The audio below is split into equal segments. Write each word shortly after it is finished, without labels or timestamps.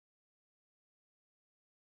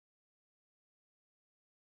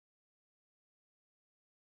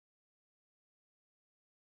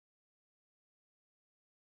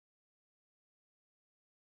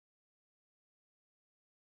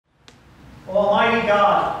Almighty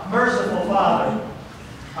God, merciful Father,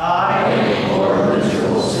 I, a poor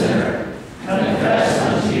miserable sinner, confess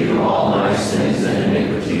unto you all my sins and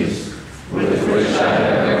iniquities, with which I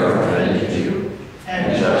have ever offended you,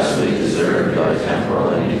 and justly deserved your temporal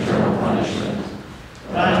and eternal punishment.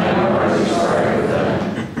 I am heartily sorry for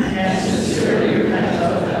them, and sincerely repent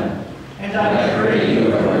of them, and I pray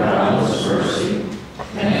you of your boundless mercy,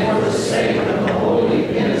 and for the sake of the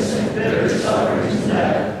holy, innocent, bitter sufferings and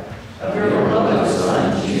death of your beloved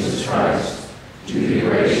Son, Jesus Christ, to be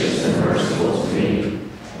gracious and merciful to me,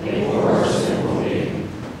 a poor sinful being.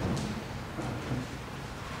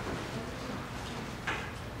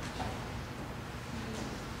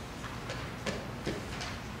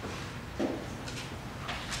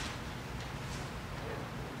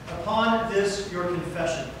 Upon this your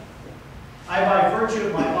confession, I, by virtue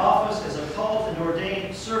of my office as a called and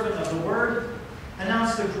ordained servant of the Word,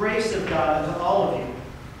 announce the grace of God unto all of you,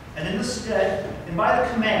 and in the stead, and by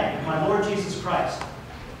the command of my Lord Jesus Christ,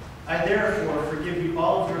 I therefore forgive you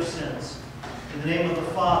all of your sins, in the name of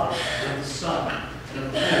the Father, and of the Son, and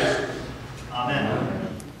of the Holy Spirit.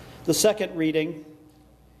 Amen. The second reading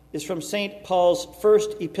is from St. Paul's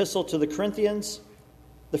first epistle to the Corinthians,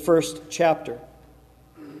 the first chapter.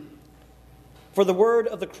 For the word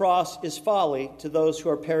of the cross is folly to those who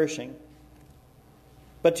are perishing,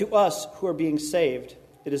 but to us who are being saved,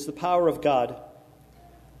 it is the power of God.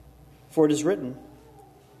 For it is written,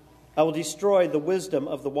 I will destroy the wisdom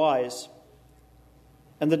of the wise,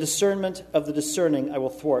 and the discernment of the discerning I will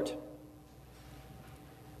thwart.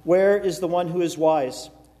 Where is the one who is wise?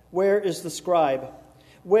 Where is the scribe?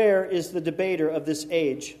 Where is the debater of this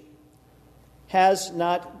age? Has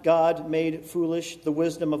not God made foolish the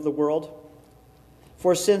wisdom of the world?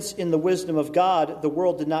 For since in the wisdom of God the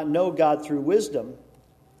world did not know God through wisdom,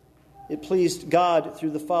 it pleased God through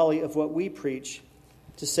the folly of what we preach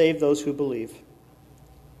to save those who believe.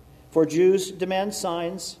 For Jews demand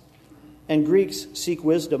signs, and Greeks seek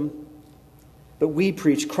wisdom, but we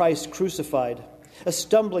preach Christ crucified, a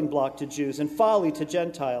stumbling block to Jews and folly to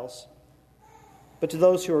Gentiles. But to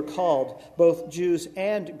those who are called, both Jews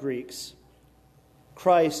and Greeks,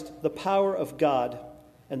 Christ, the power of God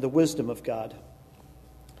and the wisdom of God.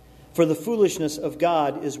 For the foolishness of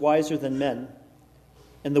God is wiser than men,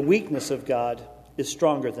 and the weakness of God is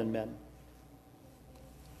stronger than men.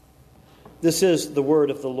 This is the word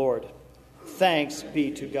of the Lord. Thanks be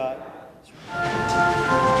to God.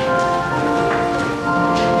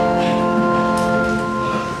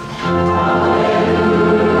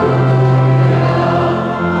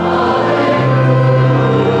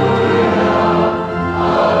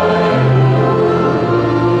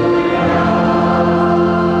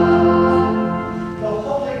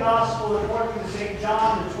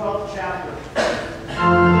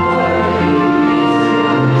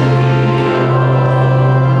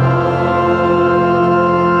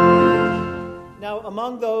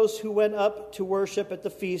 Who went up to worship at the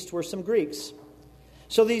feast were some Greeks.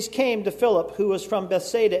 So these came to Philip, who was from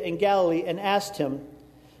Bethsaida in Galilee, and asked him,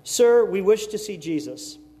 Sir, we wish to see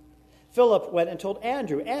Jesus. Philip went and told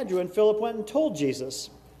Andrew. Andrew and Philip went and told Jesus.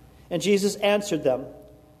 And Jesus answered them,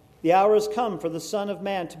 The hour has come for the Son of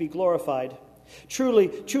Man to be glorified. Truly,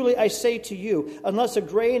 truly, I say to you, unless a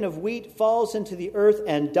grain of wheat falls into the earth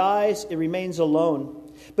and dies, it remains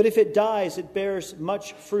alone. But if it dies, it bears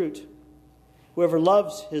much fruit. Whoever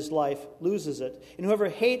loves his life loses it, and whoever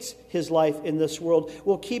hates his life in this world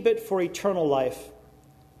will keep it for eternal life.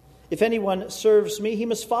 If anyone serves me, he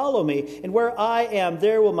must follow me, and where I am,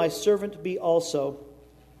 there will my servant be also.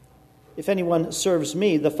 If anyone serves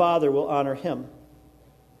me, the Father will honor him.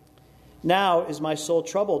 Now is my soul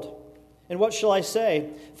troubled, and what shall I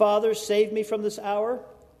say? Father, save me from this hour?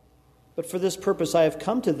 But for this purpose I have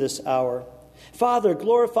come to this hour. Father,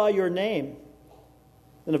 glorify your name.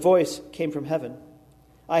 Then a voice came from heaven.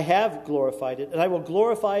 I have glorified it, and I will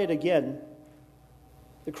glorify it again.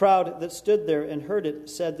 The crowd that stood there and heard it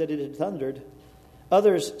said that it had thundered.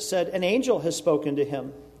 Others said, An angel has spoken to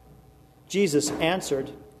him. Jesus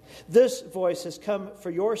answered, This voice has come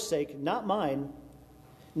for your sake, not mine.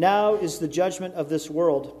 Now is the judgment of this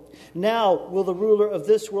world. Now will the ruler of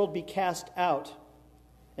this world be cast out.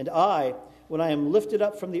 And I, when I am lifted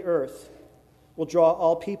up from the earth, will draw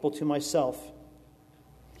all people to myself.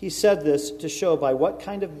 He said this to show by what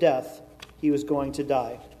kind of death he was going to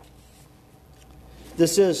die.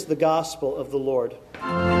 This is the gospel of the Lord. We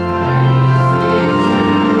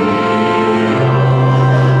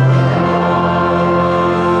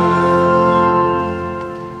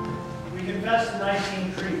confess the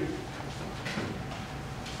Nicene Creed.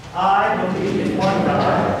 I believe in one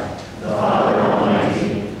God, the Father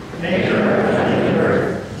Almighty, maker of heaven and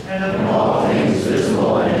earth, and of all things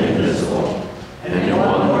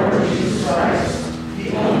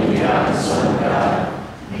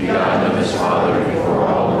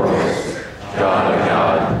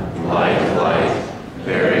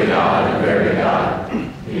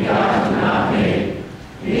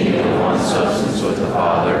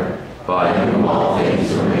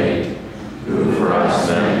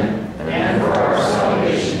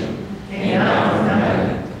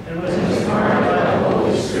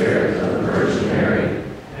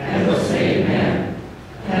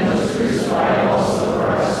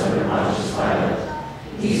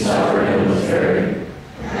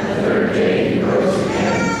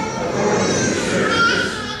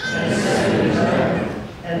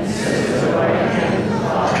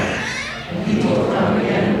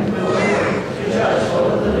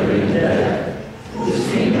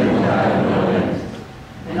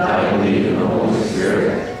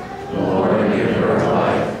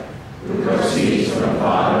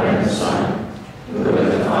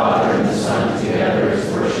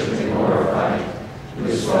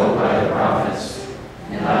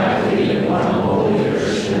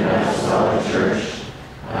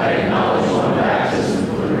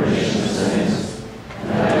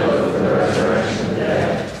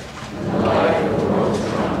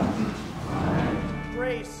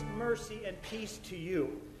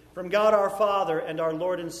God our Father and our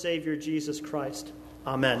Lord and Savior Jesus Christ.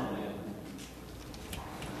 Amen. Amen.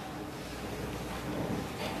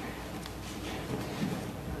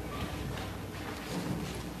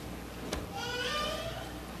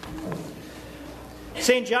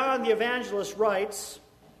 St. John the Evangelist writes,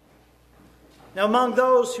 "Now among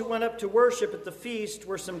those who went up to worship at the feast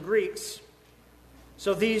were some Greeks.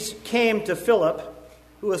 So these came to Philip,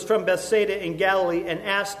 who was from Bethsaida in Galilee, and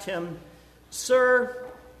asked him, 'Sir,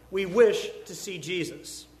 we wish to see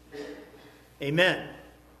Jesus.'" Amen.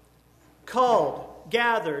 Called,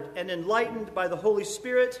 gathered, and enlightened by the Holy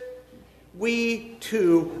Spirit, we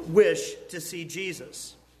too wish to see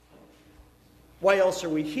Jesus. Why else are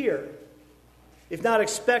we here, if not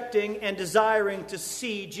expecting and desiring to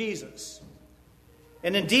see Jesus?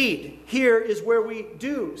 And indeed, here is where we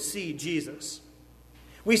do see Jesus.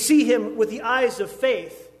 We see him with the eyes of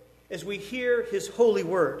faith as we hear his holy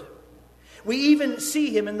word. We even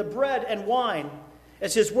see him in the bread and wine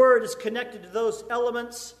as his word is connected to those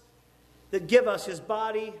elements that give us his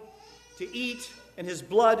body to eat and his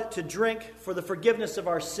blood to drink for the forgiveness of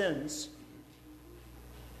our sins.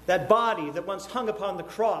 That body that once hung upon the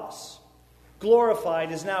cross,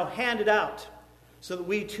 glorified, is now handed out so that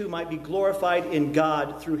we too might be glorified in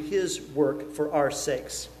God through his work for our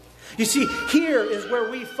sakes. You see, here is where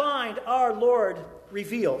we find our Lord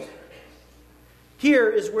revealed. Here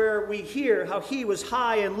is where we hear how he was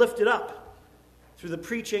high and lifted up through the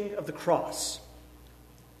preaching of the cross.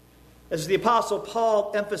 As the Apostle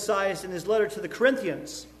Paul emphasized in his letter to the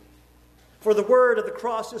Corinthians, "For the word of the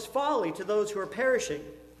cross is folly to those who are perishing,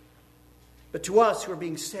 but to us who are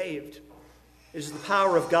being saved, it is the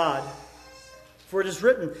power of God. For it is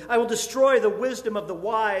written, I will destroy the wisdom of the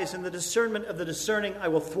wise, and the discernment of the discerning I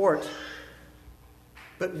will thwart.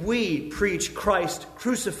 But we preach Christ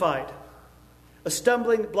crucified, a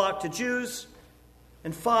stumbling block to Jews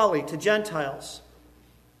and folly to Gentiles.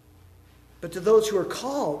 But to those who are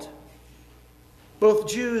called, both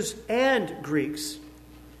Jews and Greeks,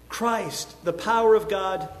 Christ, the power of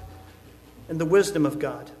God and the wisdom of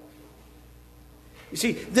God." You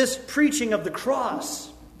see, this preaching of the cross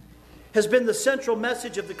has been the central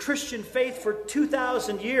message of the Christian faith for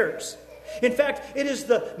 2,000 years. In fact, it is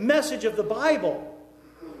the message of the Bible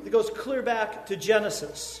that goes clear back to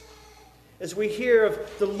Genesis, as we hear of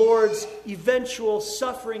the Lord's eventual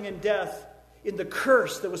suffering and death in the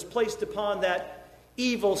curse that was placed upon that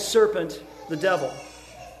evil serpent, the devil.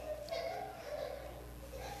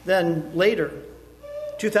 Then later,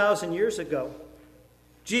 2,000 years ago,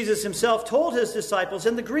 Jesus himself told his disciples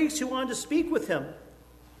and the Greeks who wanted to speak with him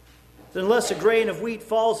that unless a grain of wheat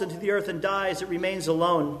falls into the earth and dies, it remains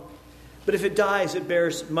alone. But if it dies, it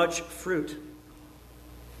bears much fruit.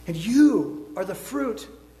 And you are the fruit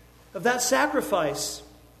of that sacrifice.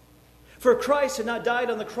 For if Christ had not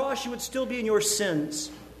died on the cross, you would still be in your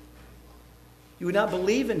sins. You would not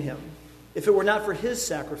believe in him if it were not for his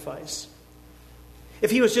sacrifice.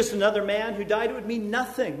 If he was just another man who died, it would mean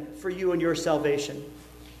nothing for you and your salvation.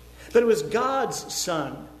 But it was God's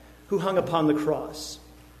Son who hung upon the cross,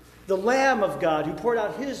 the Lamb of God who poured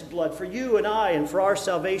out his blood for you and I and for our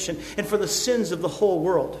salvation and for the sins of the whole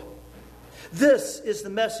world. This is the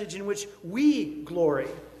message in which we glory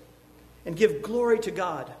and give glory to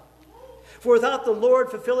God. For without the Lord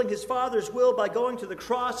fulfilling his Father's will by going to the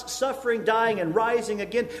cross, suffering, dying, and rising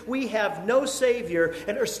again, we have no Savior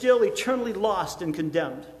and are still eternally lost and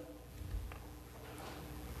condemned.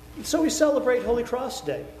 And so we celebrate Holy Cross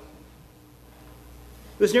Day.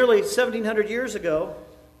 It was nearly 1,700 years ago.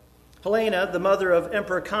 Helena, the mother of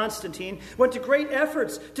Emperor Constantine, went to great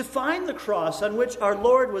efforts to find the cross on which our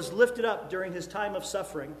Lord was lifted up during his time of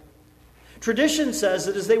suffering. Tradition says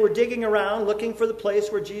that as they were digging around looking for the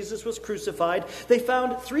place where Jesus was crucified, they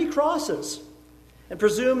found 3 crosses and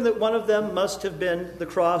presumed that one of them must have been the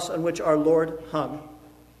cross on which our Lord hung.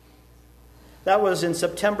 That was in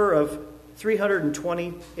September of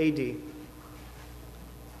 320 AD.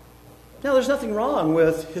 Now, there's nothing wrong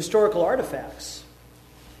with historical artifacts.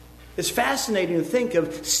 It's fascinating to think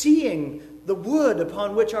of seeing the wood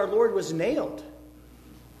upon which our Lord was nailed.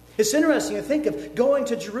 It's interesting to think of going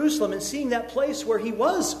to Jerusalem and seeing that place where he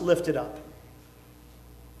was lifted up.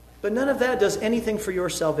 But none of that does anything for your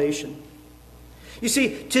salvation. You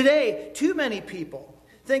see, today, too many people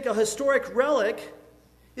think a historic relic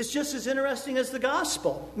is just as interesting as the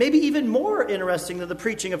gospel, maybe even more interesting than the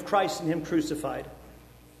preaching of Christ and him crucified.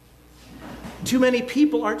 Too many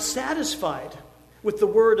people aren't satisfied with the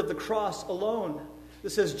word of the cross alone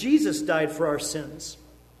that says Jesus died for our sins.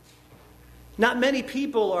 Not many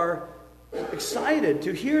people are excited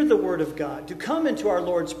to hear the word of God, to come into our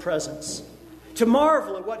Lord's presence, to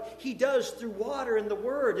marvel at what he does through water and the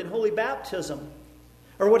word in holy baptism,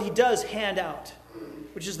 or what he does hand out,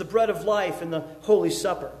 which is the bread of life in the Holy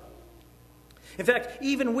Supper. In fact,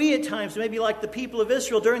 even we at times may be like the people of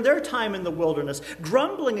Israel during their time in the wilderness,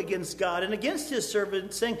 grumbling against God and against his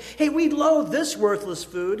servants, saying, hey, we loathe this worthless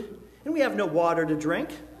food, and we have no water to drink.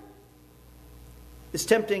 It's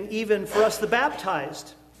tempting even for us, the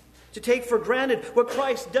baptized, to take for granted what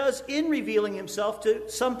Christ does in revealing himself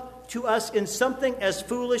to us in something as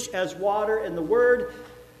foolish as water and the word,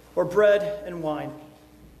 or bread and wine.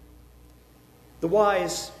 The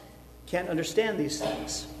wise can't understand these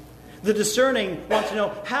things. The discerning want to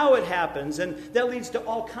know how it happens, and that leads to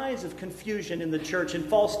all kinds of confusion in the church and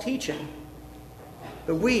false teaching.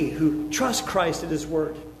 But we who trust Christ at his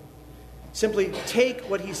word simply take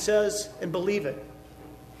what he says and believe it.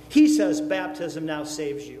 He says baptism now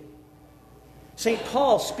saves you. St.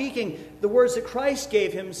 Paul, speaking the words that Christ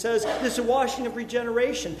gave him, says this is a washing of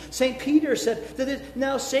regeneration. St. Peter said that it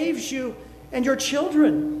now saves you and your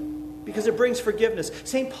children because it brings forgiveness.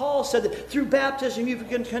 St. Paul said that through baptism you've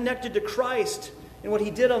been connected to Christ and what he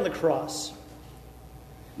did on the cross.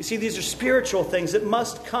 You see, these are spiritual things that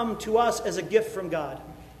must come to us as a gift from God.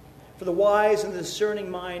 For the wise and the discerning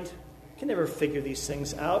mind can never figure these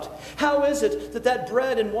things out. How is it that that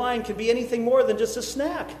bread and wine can be anything more than just a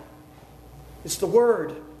snack? It's the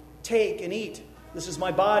word. Take and eat. This is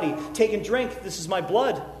my body. Take and drink. This is my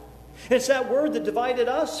blood. And it's that word that divided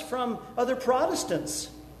us from other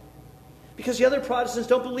Protestants. Because the other Protestants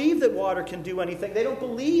don't believe that water can do anything. They don't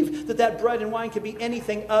believe that that bread and wine can be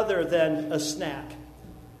anything other than a snack.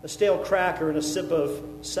 A stale cracker and a sip of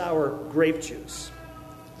sour grape juice.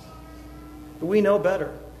 But we know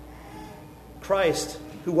better. Christ,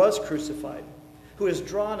 who was crucified, who has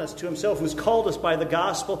drawn us to himself, who has called us by the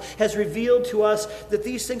gospel, has revealed to us that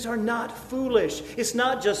these things are not foolish. It's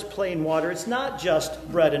not just plain water. It's not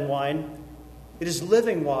just bread and wine. It is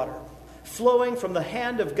living water, flowing from the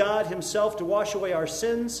hand of God himself to wash away our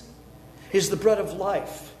sins. It is the bread of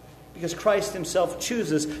life, because Christ himself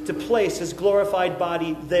chooses to place his glorified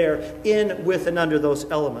body there, in, with, and under those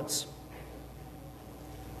elements.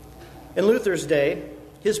 In Luther's day,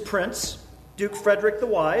 his prince, Duke Frederick the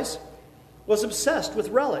Wise, was obsessed with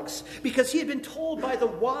relics because he had been told by the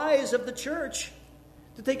wise of the church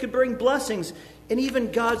that they could bring blessings and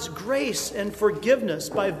even God's grace and forgiveness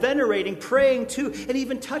by venerating, praying to, and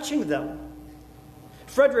even touching them.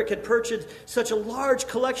 Frederick had purchased such a large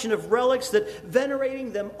collection of relics that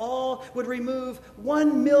venerating them all would remove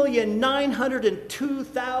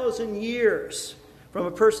 1,902,000 years from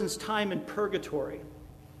a person's time in purgatory,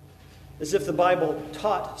 as if the Bible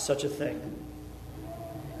taught such a thing.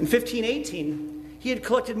 In 1518, he had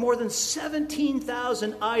collected more than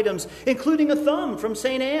 17,000 items, including a thumb from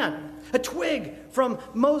St. Anne, a twig from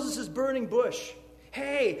Moses' burning bush,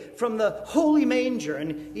 hay from the holy manger,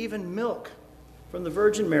 and even milk from the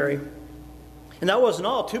Virgin Mary. And that wasn't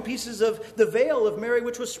all. 2 pieces of the veil of Mary,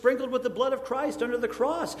 which was sprinkled with the blood of Christ under the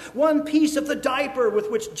cross. 1 piece of the diaper with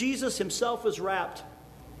which Jesus himself was wrapped.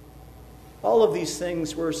 All of these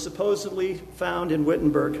things were supposedly found in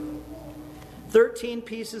Wittenberg. 13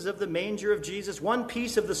 pieces of the manger of Jesus, 1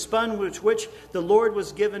 piece of the spun with which the Lord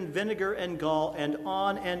was given vinegar and gall, and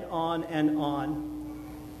on and on and on.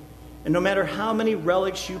 And no matter how many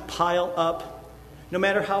relics you pile up, no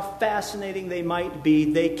matter how fascinating they might be,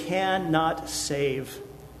 they cannot save.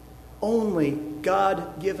 Only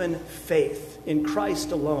God-given faith in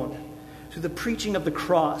Christ alone, through the preaching of the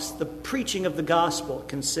cross, the preaching of the gospel,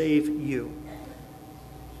 can save you.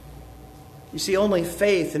 You see, only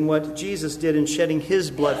faith in what Jesus did in shedding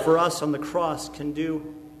his blood for us on the cross can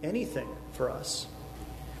do anything for us.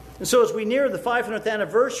 And so as we near the 500th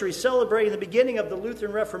anniversary, celebrating the beginning of the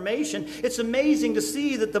Lutheran Reformation, it's amazing to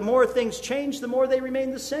see that the more things change, the more they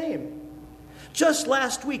remain the same. Just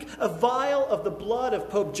last week, a vial of the blood of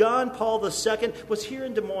Pope John Paul II was here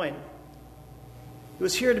in Des Moines. It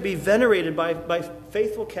was here to be venerated by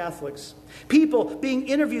faithful Catholics. People being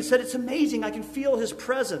interviewed said, "It's amazing, I can feel his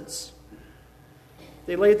presence."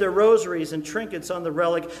 They laid their rosaries and trinkets on the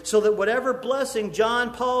relic so that whatever blessing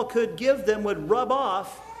John Paul could give them would rub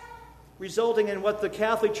off, resulting in what the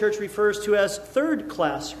Catholic Church refers to as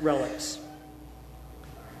third-class relics.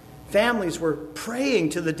 Families were praying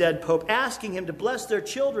to the dead Pope, asking him to bless their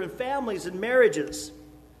children, families, and marriages.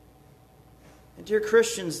 And dear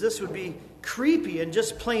Christians, this would be creepy and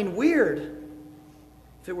just plain weird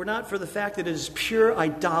if it were not for the fact that it is pure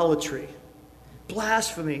idolatry,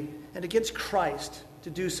 blasphemy, and against Christ to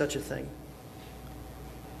do such a thing.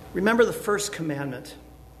 Remember the first commandment.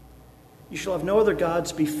 You shall have no other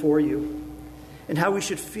gods before you. and how we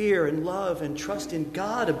should fear and love and trust in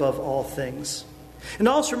God above all things. And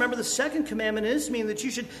also remember the second commandment is mean that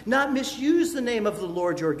you should not misuse the name of the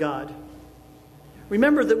Lord your God.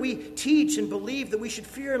 Remember that we teach and believe that we should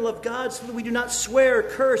fear and love God so that we do not swear,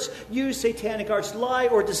 curse, use satanic arts, lie,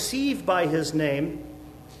 or deceive by his name,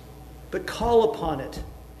 but call upon it.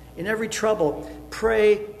 In every trouble,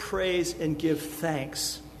 pray, praise, and give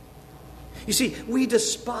thanks. You see, we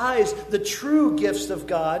despise the true gifts of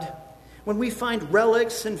God when we find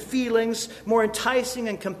relics and feelings more enticing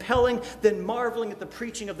and compelling than marveling at the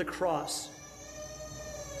preaching of the cross.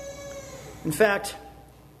 In fact,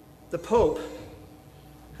 the Pope,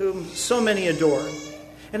 whom so many adore,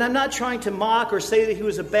 and I'm not trying to mock or say that he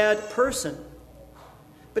was a bad person,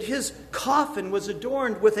 but his coffin was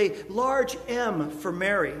adorned with a large M for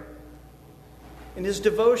Mary. And his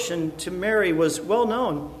devotion to Mary was well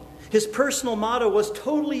known. His personal motto was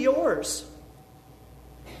 "Totally yours."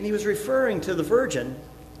 And he was referring to the Virgin.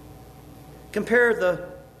 Compare the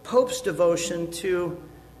Pope's devotion to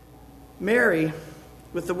Mary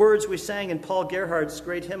with the words we sang in Paul Gerhardt's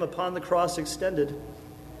great hymn, "Upon the Cross Extended."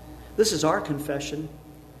 This is our confession.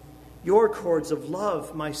 Your cords of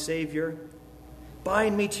love, my Savior,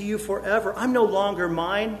 bind me to you forever. I'm no longer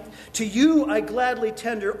mine. To you I gladly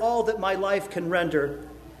tender all that my life can render,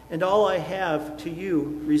 and all I have to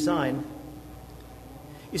you resign.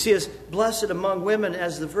 You see, as blessed among women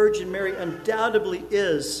as the Virgin Mary undoubtedly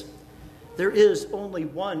is, there is only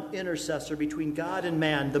one intercessor between God and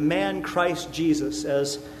man, the man Christ Jesus,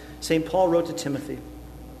 as St. Paul wrote to Timothy.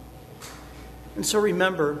 And so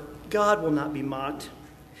remember, God will not be mocked.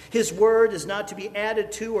 His word is not to be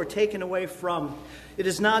added to or taken away from. It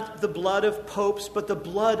is not the blood of popes, but the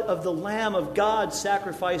blood of the Lamb of God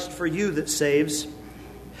sacrificed for you that saves.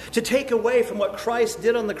 To take away from what Christ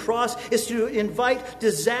did on the cross is to invite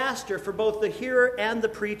disaster for both the hearer and the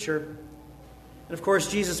preacher. And of course,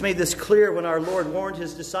 Jesus made this clear when our Lord warned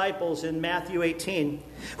his disciples in Matthew 18.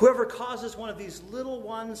 Whoever causes one of these little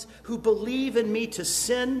ones who believe in me to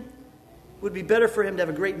sin, it would be better for him to have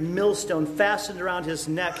a great millstone fastened around his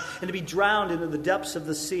neck and to be drowned into the depths of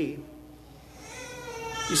the sea.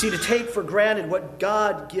 You see, to take for granted what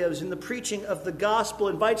God gives in the preaching of the gospel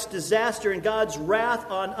invites disaster and God's wrath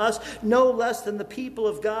on us, no less than the people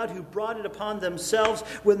of God who brought it upon themselves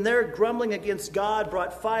when their grumbling against God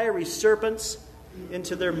brought fiery serpents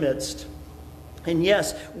into their midst. And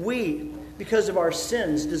yes, we, because of our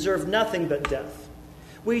sins, deserve nothing but death.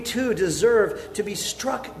 We too deserve to be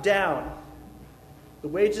struck down. The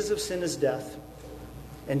wages of sin is death.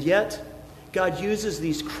 And yet, God uses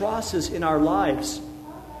these crosses in our lives.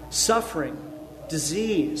 Suffering,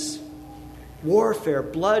 disease, warfare,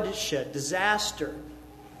 bloodshed, disaster.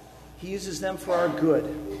 He uses them for our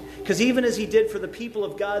good. Because even as he did for the people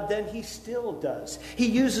of God then, he still does. He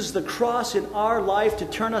uses the cross in our life to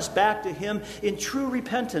turn us back to him in true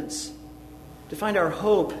repentance, to find our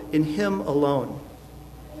hope in him alone,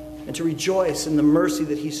 and to rejoice in the mercy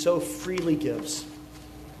that he so freely gives.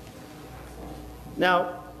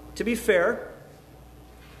 Now, to be fair,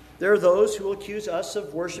 there are those who will accuse us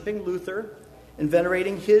of worshiping Luther and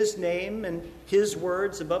venerating his name and his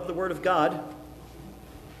words above the word of God.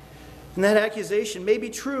 And that accusation may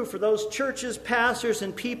be true for those churches, pastors,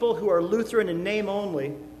 and people who are Lutheran in name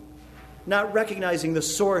only, not recognizing the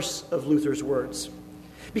source of Luther's words.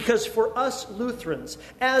 Because for us Lutherans,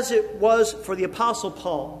 as it was for the Apostle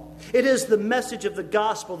Paul, it is the message of the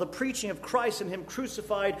gospel, the preaching of Christ and him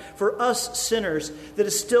crucified for us sinners, that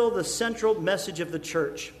is still the central message of the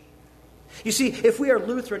church. You see, if we are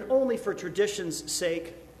Lutheran only for tradition's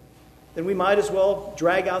sake, then we might as well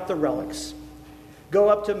drag out the relics. Go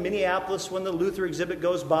up to Minneapolis when the Luther exhibit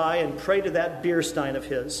goes by and pray to that beer stein of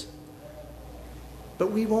his.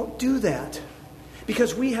 But we won't do that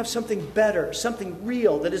because we have something better, something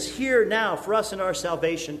real that is here now for us in our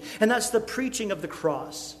salvation. And that's the preaching of the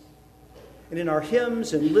cross. And in our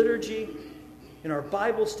hymns and liturgy, in our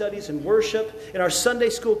Bible studies and worship, in our Sunday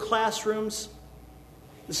school classrooms,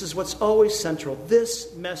 this is what's always central.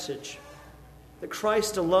 This message that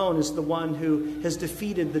Christ alone is the one who has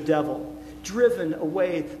defeated the devil, driven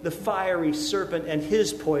away the fiery serpent and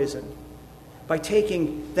his poison by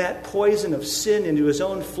taking that poison of sin into his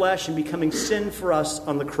own flesh and becoming sin for us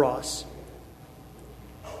on the cross.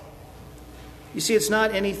 You see, it's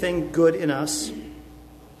not anything good in us.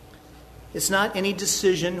 It's not any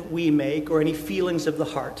decision we make or any feelings of the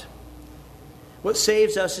heart. What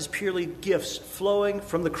saves us is purely gifts flowing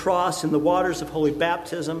from the cross in the waters of holy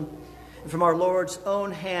baptism and from our Lord's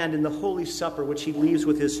own hand in the Holy Supper, which he leaves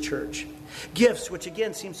with his church. Gifts which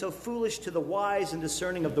again seem so foolish to the wise and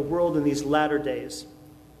discerning of the world in these latter days.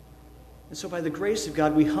 And so by the grace of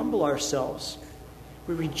God, we humble ourselves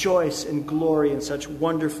We rejoice and glory in such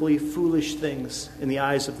wonderfully foolish things in the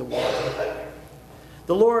eyes of the world.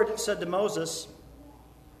 The Lord said to Moses,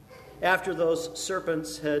 after those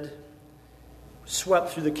serpents had swept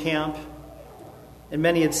through the camp, and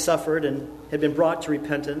many had suffered and had been brought to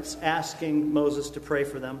repentance, asking Moses to pray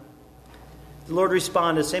for them, the Lord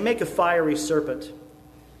responded, saying, make a fiery serpent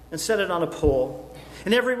and set it on a pole,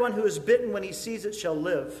 and everyone who is bitten when he sees it shall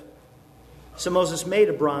live. So Moses made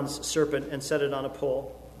a bronze serpent and set it on a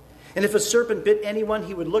pole. And if a serpent bit anyone,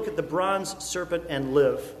 he would look at the bronze serpent and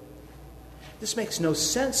live. This makes no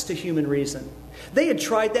sense to human reason. They had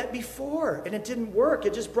tried that before, and it didn't work.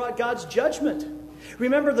 It just brought God's judgment.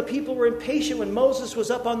 Remember, the people were impatient when Moses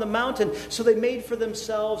was up on the mountain, so they made for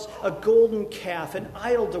themselves a golden calf, an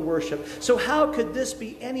idol to worship. So how could this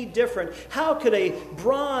be any different? How could a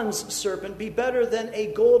bronze serpent be better than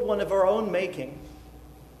a gold one of our own making?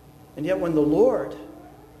 And yet when the Lord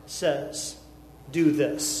says, do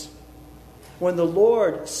this, when the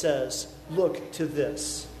Lord says, look to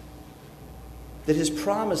this, that his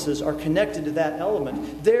promises are connected to that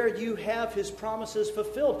element, there you have his promises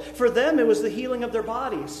fulfilled. For them, it was the healing of their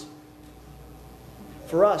bodies.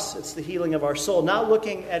 For us, it's the healing of our soul. Not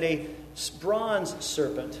looking at a bronze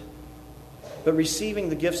serpent, but receiving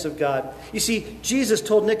the gifts of God. You see, Jesus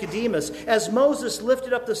told Nicodemus, as Moses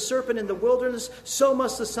lifted up the serpent in the wilderness, so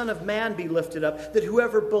must the Son of Man be lifted up, that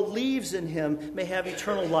whoever believes in him may have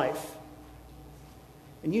eternal life.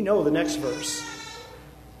 And you know the next verse.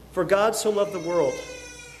 For God so loved the world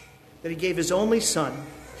that he gave his only Son,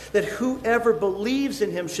 that whoever believes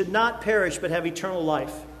in him should not perish but have eternal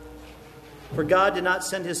life. For God did not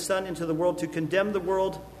send his Son into the world to condemn the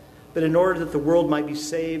world, but in order that the world might be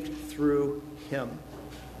saved through him.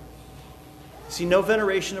 See, no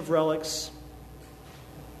veneration of relics,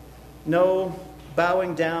 no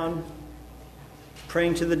bowing down,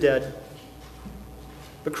 praying to the dead,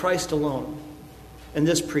 but Christ alone. And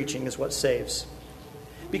this preaching is what saves.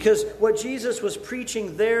 Because what Jesus was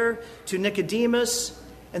preaching there to Nicodemus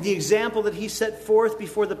and the example that he set forth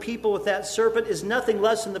before the people with that serpent is nothing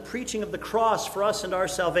less than the preaching of the cross for us and our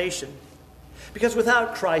salvation. Because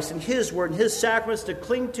without Christ and his word and his sacraments to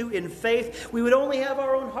cling to in faith, we would only have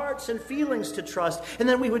our own hearts and feelings to trust, and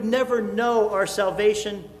then we would never know our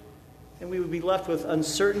salvation, and we would be left with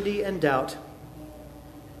uncertainty and doubt.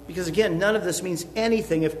 Because again, none of this means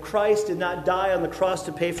anything if Christ did not die on the cross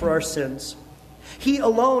to pay for our sins. He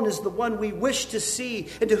alone is the one we wish to see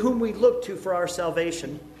and to whom we look to for our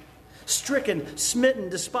salvation. Stricken, smitten,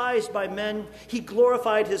 despised by men, he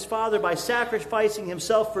glorified his Father by sacrificing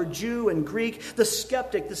himself for Jew and Greek, the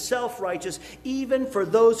skeptic, the self-righteous, even for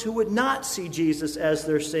those who would not see Jesus as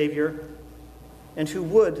their Savior and who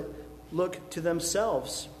would look to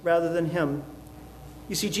themselves rather than him.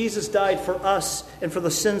 You see, Jesus died for us and for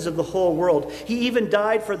the sins of the whole world. He even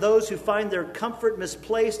died for those who find their comfort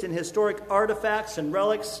misplaced in historic artifacts and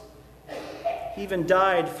relics. He even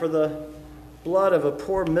died for the blood of a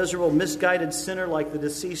poor, miserable, misguided sinner like the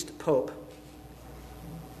deceased Pope.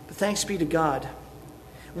 But thanks be to God.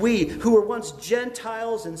 We, who were once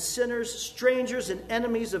Gentiles and sinners, strangers and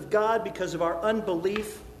enemies of God because of our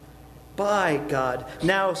unbelief, by God,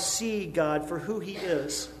 now see God for who he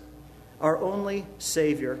is, our only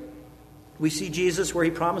Savior. We see Jesus where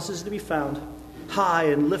he promises to be found, high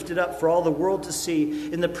and lifted up for all the world to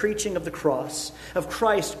see in the preaching of the cross, of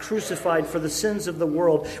Christ crucified for the sins of the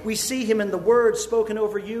world. We see him in the words spoken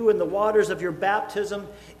over you in the waters of your baptism,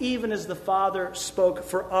 even as the Father spoke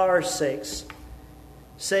for our sakes,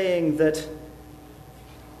 saying that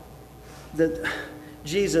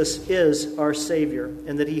Jesus is our Savior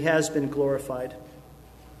and that he has been glorified.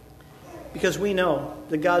 Because we know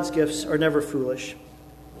that God's gifts are never foolish.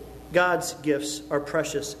 God's gifts are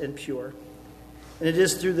precious and pure. And it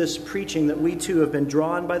is through this preaching that we too have been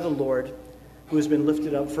drawn by the Lord, who has been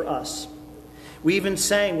lifted up for us. We even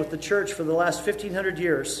sang with the church for the last 1,500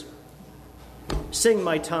 years, "Sing,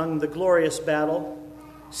 my tongue, the glorious battle.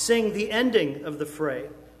 Sing the ending of the fray.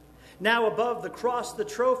 Now above the cross the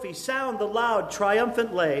trophy, sound the loud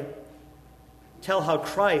triumphant lay. Tell how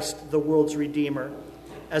Christ, the world's Redeemer,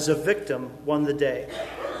 as a victim won the day.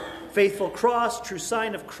 Faithful cross, true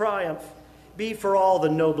sign of triumph, be for all the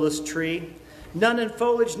noblest tree. None in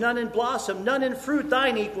foliage, none in blossom, none in fruit,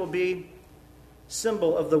 thine equal be.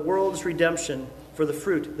 Symbol of the world's redemption for the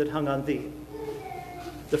fruit that hung on thee.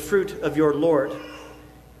 The fruit of your Lord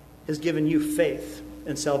has given you faith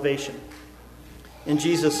and salvation. In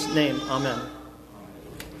Jesus' name, amen.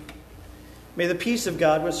 May the peace of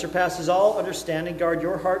God, which surpasses all understanding, guard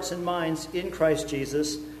your hearts and minds in Christ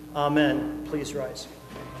Jesus. Amen. Please rise.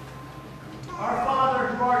 Our Father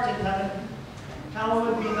who art in heaven,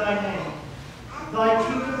 hallowed be thy name. Thy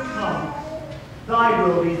thy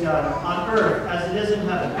will be done, on earth as it is in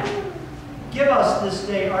heaven. Give us this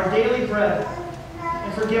day our daily bread,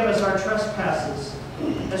 and forgive us our trespasses,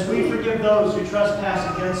 as we forgive those who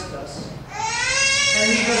trespass against us. And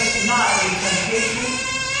lead us not into temptation,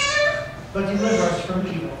 but deliver us from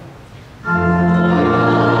evil.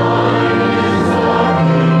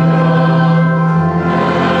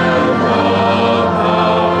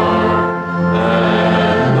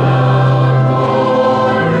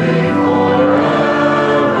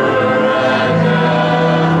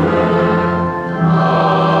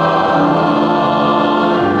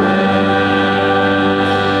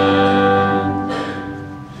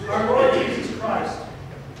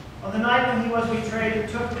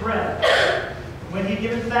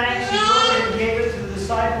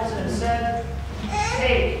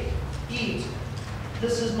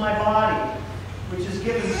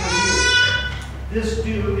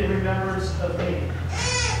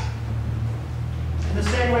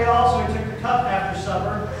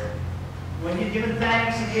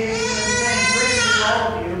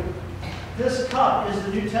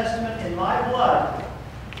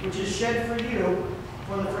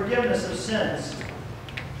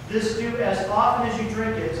 This do as often as you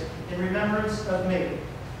drink it in remembrance of me.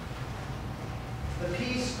 The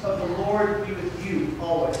peace of the Lord be with you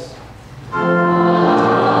always.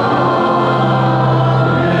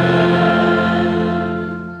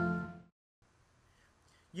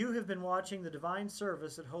 You have been watching the Divine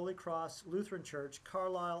Service at Holy Cross Lutheran Church,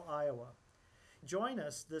 Carlisle, Iowa. Join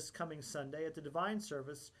us this coming Sunday at the Divine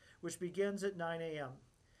Service, which begins at 9 a.m.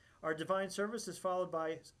 Our Divine Service is followed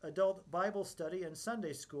by adult Bible study and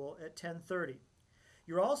Sunday school at 10:30.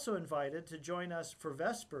 You're also invited to join us for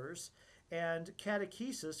Vespers and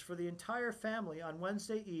catechesis for the entire family on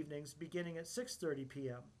Wednesday evenings beginning at 6:30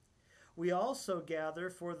 p.m. We also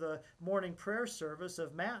gather for the morning prayer service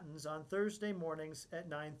of Matins on Thursday mornings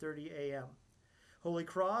at 9:30 a.m. Holy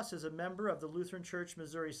Cross is a member of the Lutheran Church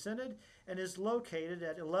Missouri Synod and is located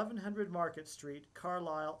at 1100 Market Street,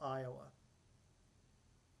 Carlisle, Iowa.